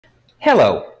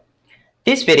Hello!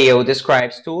 This video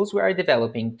describes tools we are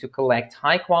developing to collect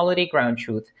high-quality ground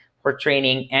truth for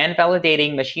training and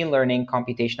validating machine learning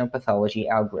computational pathology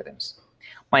algorithms.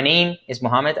 My name is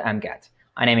Mohamed Amgad,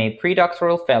 and I'm a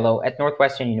pre-doctoral fellow at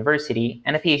Northwestern University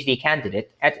and a PhD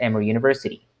candidate at Emory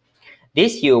University.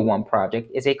 This UO1 project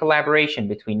is a collaboration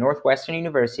between Northwestern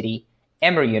University,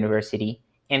 Emory University,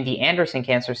 MD Anderson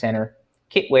Cancer Center,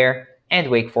 Kitware,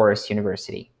 and Wake Forest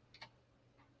University.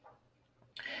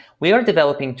 We are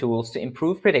developing tools to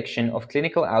improve prediction of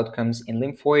clinical outcomes in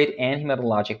lymphoid and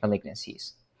hematologic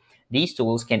malignancies. These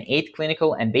tools can aid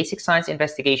clinical and basic science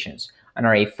investigations and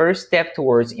are a first step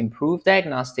towards improved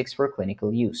diagnostics for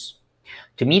clinical use.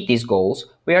 To meet these goals,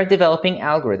 we are developing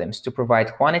algorithms to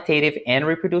provide quantitative and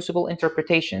reproducible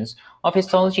interpretations of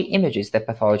histology images that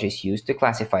pathologists use to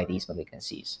classify these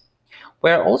malignancies.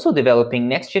 We are also developing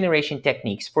next-generation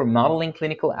techniques for modeling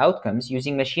clinical outcomes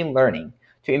using machine learning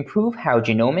to improve how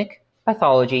genomic,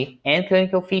 pathology, and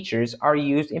clinical features are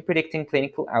used in predicting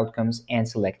clinical outcomes and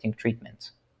selecting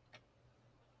treatment.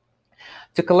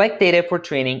 To collect data for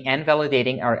training and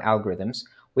validating our algorithms,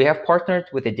 we have partnered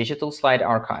with the Digital Slide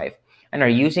Archive and are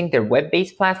using their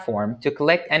web-based platform to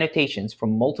collect annotations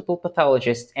from multiple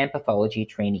pathologists and pathology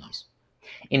trainees.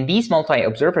 In these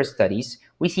multi-observer studies,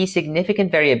 we see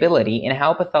significant variability in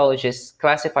how pathologists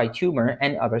classify tumor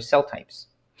and other cell types.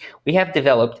 We have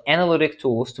developed analytic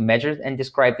tools to measure and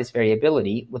describe this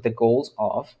variability with the goals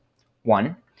of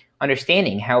 1.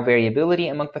 Understanding how variability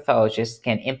among pathologists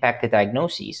can impact the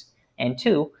diagnoses, and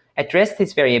 2. Address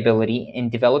this variability in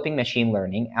developing machine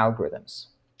learning algorithms.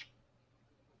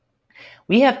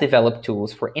 We have developed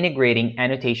tools for integrating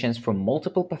annotations from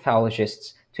multiple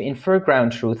pathologists to infer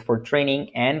ground truth for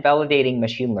training and validating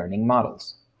machine learning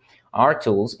models. Our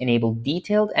tools enable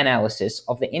detailed analysis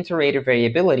of the inter-rater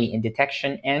variability in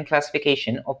detection and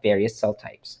classification of various cell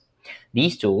types.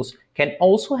 These tools can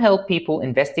also help people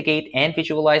investigate and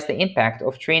visualize the impact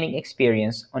of training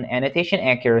experience on annotation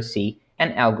accuracy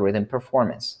and algorithm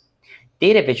performance.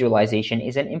 Data visualization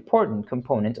is an important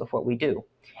component of what we do,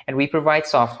 and we provide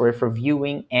software for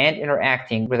viewing and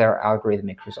interacting with our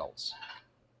algorithmic results.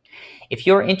 If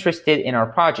you're interested in our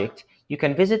project, you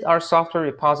can visit our software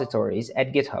repositories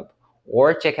at GitHub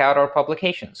or check out our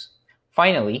publications.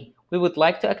 Finally, we would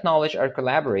like to acknowledge our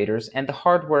collaborators and the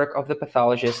hard work of the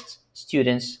pathologists,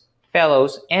 students,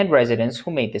 fellows, and residents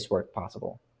who made this work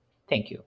possible. Thank you.